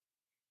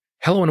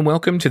Hello and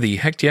welcome to the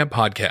Hecht Yeah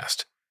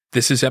podcast.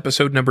 This is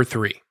episode number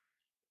 3.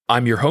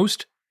 I'm your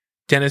host,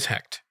 Dennis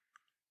Hecht.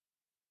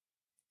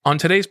 On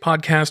today's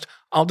podcast,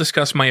 I'll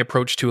discuss my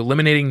approach to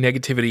eliminating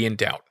negativity and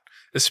doubt,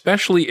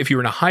 especially if you're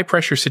in a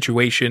high-pressure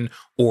situation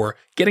or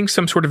getting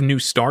some sort of new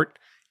start.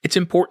 It's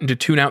important to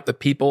tune out the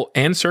people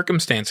and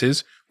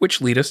circumstances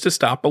which lead us to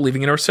stop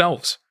believing in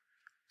ourselves.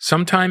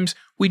 Sometimes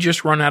we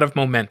just run out of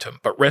momentum,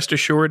 but rest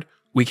assured,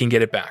 we can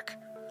get it back.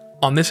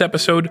 On this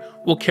episode,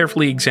 we'll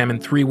carefully examine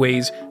 3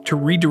 ways to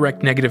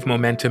redirect negative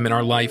momentum in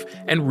our life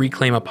and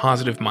reclaim a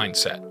positive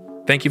mindset.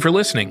 Thank you for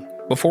listening.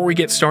 Before we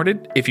get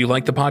started, if you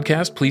like the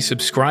podcast, please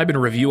subscribe and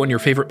review on your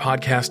favorite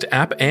podcast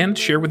app and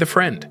share with a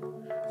friend.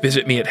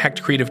 Visit me at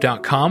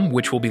hechtcreative.com,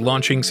 which will be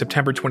launching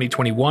September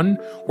 2021,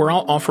 where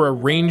I'll offer a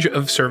range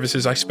of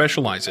services I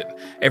specialize in.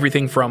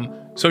 Everything from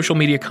social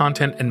media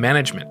content and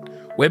management,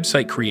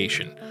 website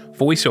creation,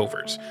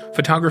 voiceovers,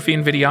 photography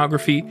and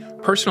videography,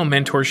 personal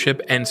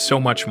mentorship, and so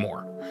much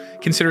more.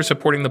 Consider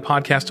supporting the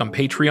podcast on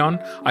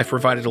Patreon. I've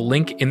provided a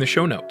link in the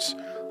show notes.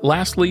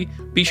 Lastly,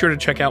 be sure to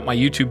check out my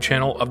YouTube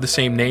channel of the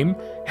same name,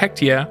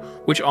 Hecht Yeah,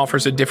 which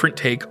offers a different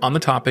take on the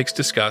topics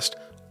discussed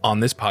on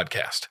this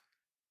podcast.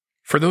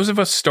 For those of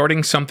us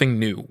starting something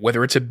new,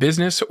 whether it's a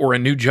business or a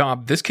new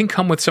job, this can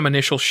come with some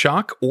initial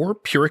shock or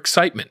pure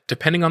excitement,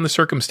 depending on the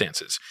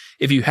circumstances.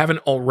 If you haven't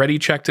already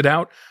checked it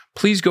out,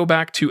 please go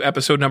back to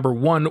episode number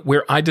 1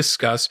 where I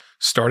discuss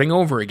starting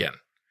over again.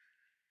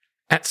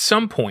 At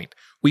some point,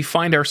 we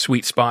find our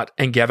sweet spot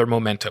and gather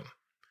momentum.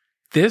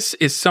 This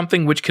is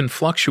something which can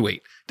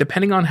fluctuate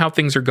depending on how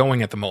things are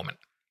going at the moment.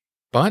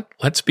 But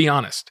let's be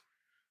honest,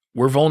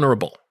 we're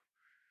vulnerable.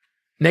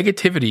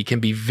 Negativity can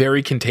be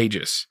very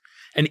contagious.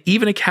 And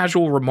even a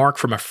casual remark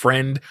from a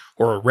friend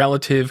or a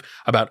relative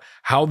about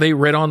how they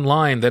read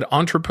online that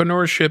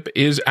entrepreneurship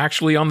is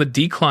actually on the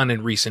decline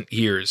in recent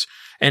years,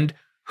 and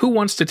who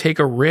wants to take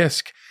a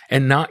risk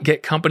and not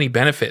get company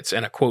benefits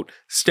and a, quote,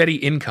 steady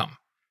income?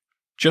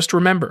 Just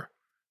remember,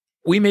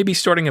 we may be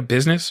starting a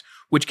business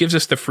which gives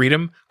us the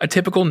freedom a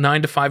typical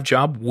 9-to-5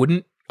 job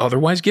wouldn't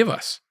otherwise give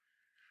us.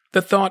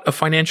 The thought of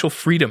financial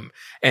freedom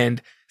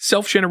and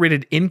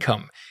self-generated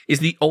income is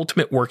the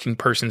ultimate working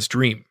person's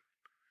dream.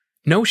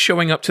 No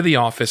showing up to the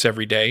office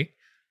every day,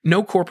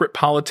 no corporate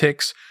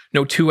politics,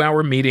 no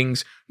 2-hour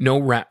meetings, no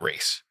rat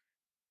race.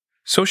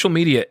 Social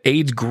media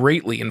aids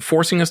greatly in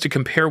forcing us to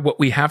compare what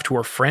we have to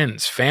our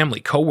friends,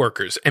 family,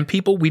 coworkers, and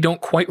people we don't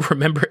quite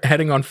remember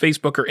adding on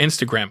Facebook or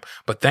Instagram,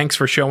 but thanks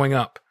for showing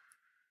up.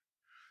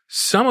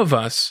 Some of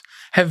us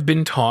have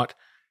been taught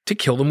to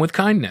kill them with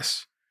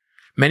kindness.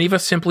 Many of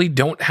us simply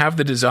don't have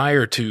the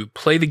desire to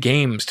play the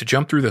games, to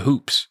jump through the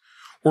hoops.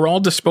 We're all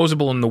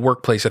disposable in the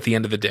workplace at the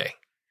end of the day.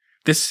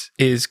 This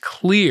is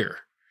clear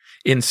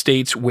in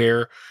states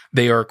where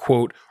they are,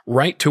 quote,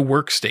 right to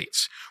work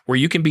states, where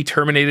you can be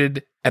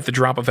terminated at the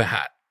drop of a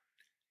hat.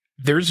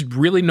 There's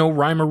really no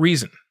rhyme or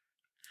reason.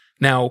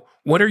 Now,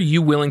 what are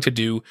you willing to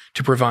do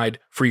to provide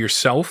for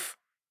yourself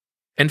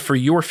and for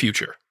your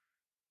future?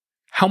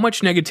 How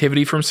much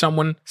negativity from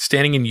someone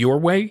standing in your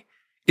way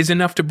is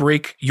enough to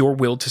break your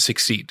will to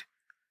succeed?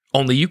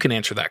 Only you can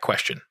answer that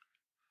question.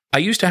 I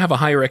used to have a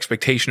higher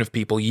expectation of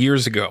people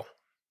years ago.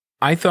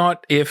 I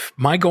thought if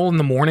my goal in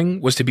the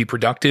morning was to be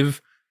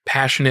productive,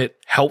 passionate,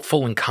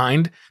 helpful, and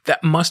kind,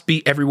 that must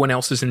be everyone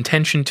else's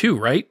intention too,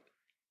 right?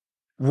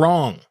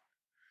 Wrong.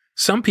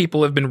 Some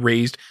people have been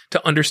raised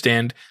to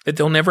understand that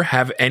they'll never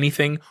have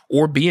anything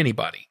or be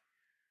anybody.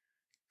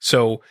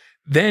 So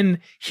then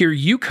here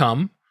you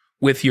come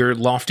with your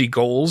lofty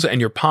goals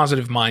and your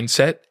positive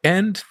mindset,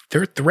 and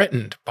they're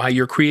threatened by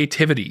your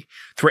creativity,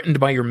 threatened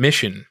by your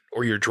mission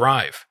or your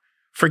drive.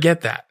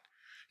 Forget that.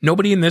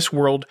 Nobody in this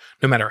world,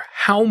 no matter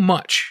how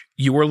much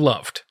you are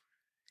loved,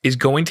 is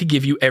going to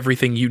give you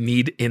everything you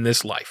need in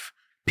this life.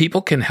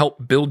 People can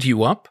help build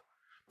you up,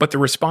 but the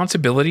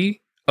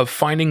responsibility of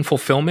finding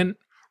fulfillment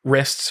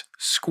rests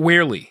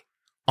squarely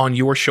on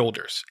your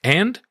shoulders,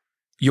 and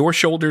your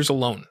shoulders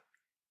alone.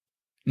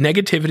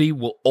 Negativity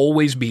will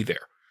always be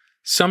there.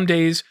 Some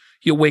days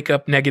you'll wake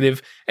up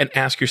negative and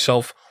ask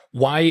yourself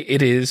why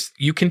it is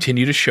you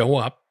continue to show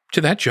up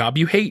to that job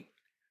you hate.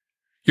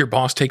 Your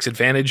boss takes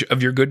advantage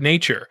of your good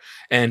nature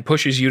and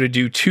pushes you to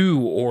do 2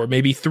 or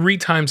maybe 3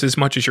 times as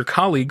much as your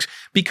colleagues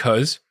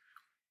because,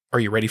 are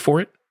you ready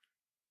for it?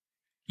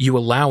 You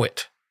allow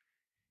it.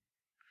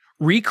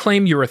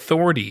 Reclaim your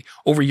authority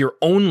over your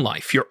own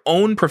life, your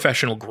own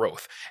professional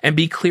growth, and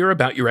be clear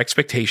about your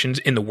expectations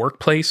in the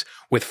workplace,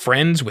 with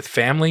friends, with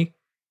family.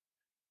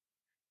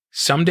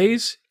 Some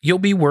days you'll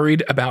be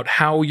worried about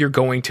how you're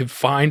going to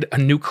find a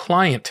new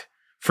client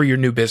for your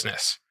new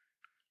business.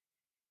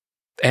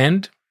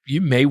 And you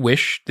may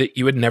wish that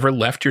you had never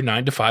left your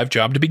 9-to-5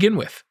 job to begin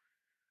with.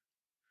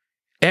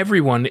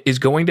 Everyone is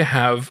going to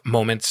have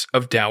moments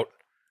of doubt.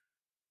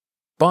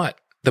 But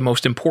the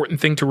most important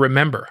thing to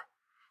remember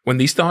when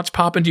these thoughts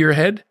pop into your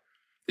head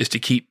is to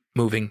keep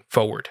moving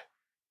forward.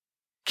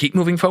 Keep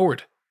moving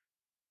forward.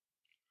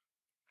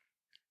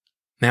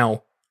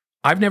 Now,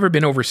 I've never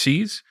been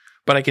overseas,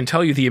 but I can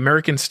tell you the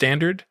American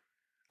standard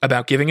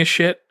about giving a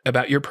shit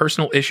about your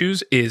personal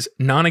issues is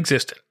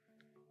non-existent.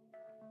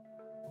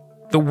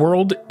 The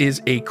world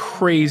is a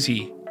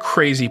crazy,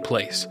 crazy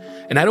place,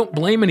 and I don't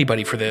blame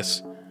anybody for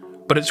this,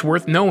 but it's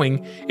worth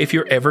knowing if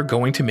you're ever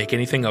going to make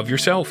anything of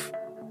yourself.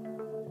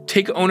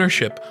 Take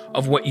ownership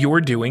of what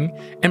you're doing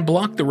and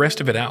block the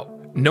rest of it out.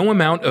 No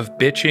amount of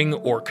bitching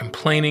or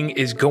complaining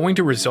is going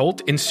to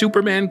result in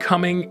Superman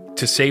coming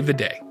to save the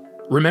day.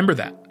 Remember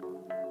that.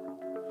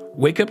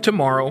 Wake up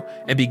tomorrow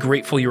and be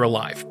grateful you're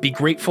alive. Be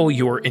grateful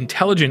you're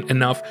intelligent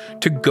enough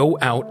to go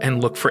out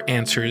and look for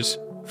answers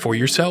for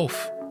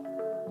yourself,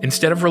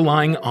 instead of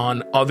relying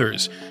on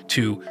others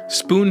to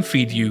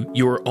spoon-feed you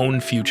your own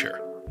future.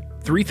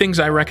 3 things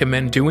I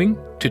recommend doing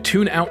to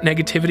tune out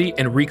negativity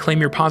and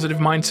reclaim your positive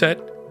mindset.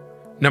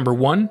 Number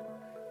 1,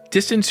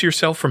 distance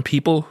yourself from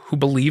people who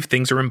believe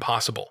things are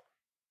impossible.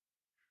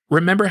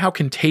 Remember how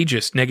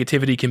contagious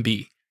negativity can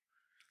be.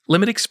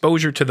 Limit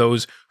exposure to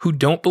those who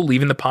don't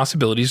believe in the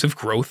possibilities of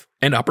growth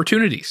and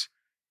opportunities.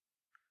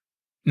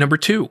 Number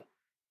 2,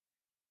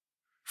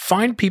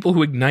 find people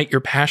who ignite your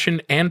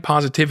passion and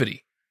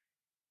positivity.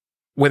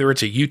 Whether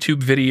it's a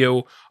YouTube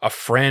video, a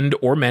friend,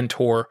 or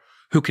mentor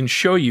who can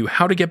show you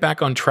how to get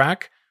back on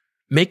track,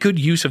 make good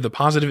use of the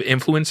positive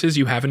influences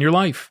you have in your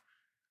life.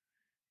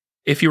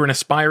 If you're an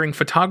aspiring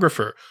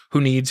photographer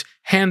who needs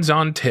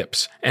hands-on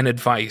tips and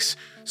advice,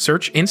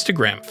 search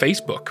Instagram,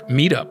 Facebook,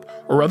 Meetup,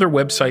 or other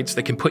websites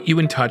that can put you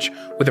in touch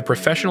with a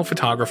professional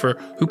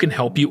photographer who can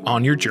help you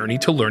on your journey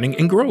to learning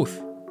and growth.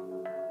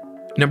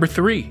 Number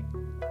 3,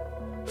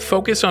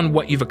 focus on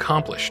what you've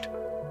accomplished.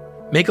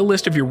 Make a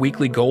list of your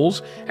weekly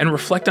goals and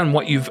reflect on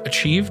what you've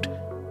achieved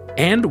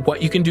and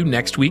what you can do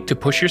next week to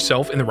push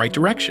yourself in the right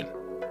direction.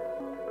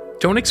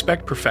 Don't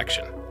expect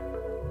perfection.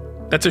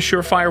 That's a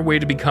surefire way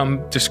to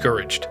become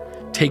discouraged.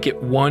 Take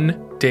it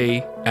one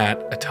day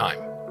at a time.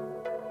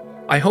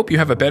 I hope you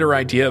have a better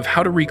idea of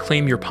how to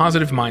reclaim your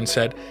positive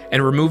mindset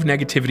and remove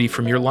negativity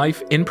from your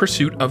life in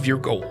pursuit of your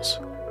goals.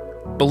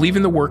 Believe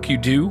in the work you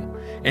do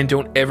and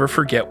don't ever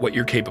forget what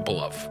you're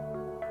capable of.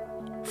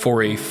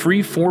 For a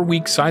free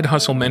 4-week side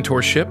hustle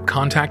mentorship,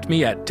 contact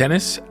me at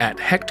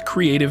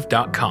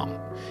dennis@hectcreative.com.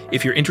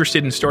 If you're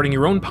interested in starting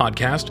your own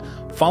podcast,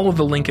 follow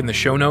the link in the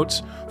show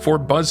notes for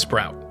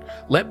Buzzsprout.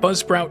 Let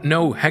Buzzsprout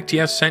know Hecht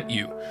Yes sent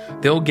you.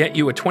 They'll get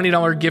you a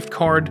 $20 gift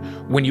card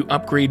when you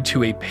upgrade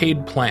to a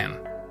paid plan.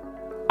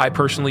 I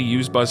personally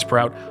use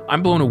Buzzsprout.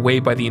 I'm blown away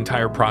by the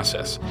entire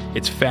process.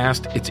 It's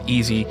fast, it's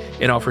easy,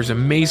 it offers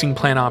amazing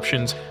plan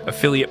options,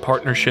 affiliate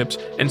partnerships,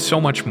 and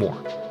so much more.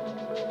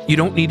 You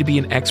don't need to be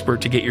an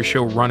expert to get your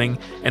show running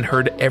and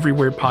heard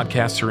everywhere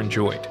podcasts are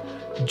enjoyed.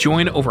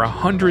 Join over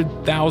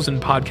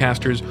 100,000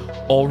 podcasters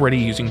already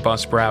using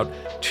Buzzsprout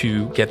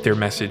to get their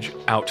message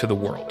out to the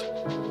world.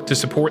 To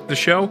support the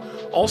show,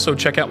 also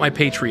check out my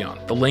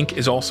Patreon. The link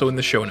is also in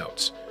the show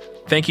notes.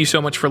 Thank you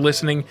so much for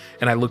listening,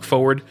 and I look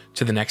forward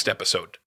to the next episode.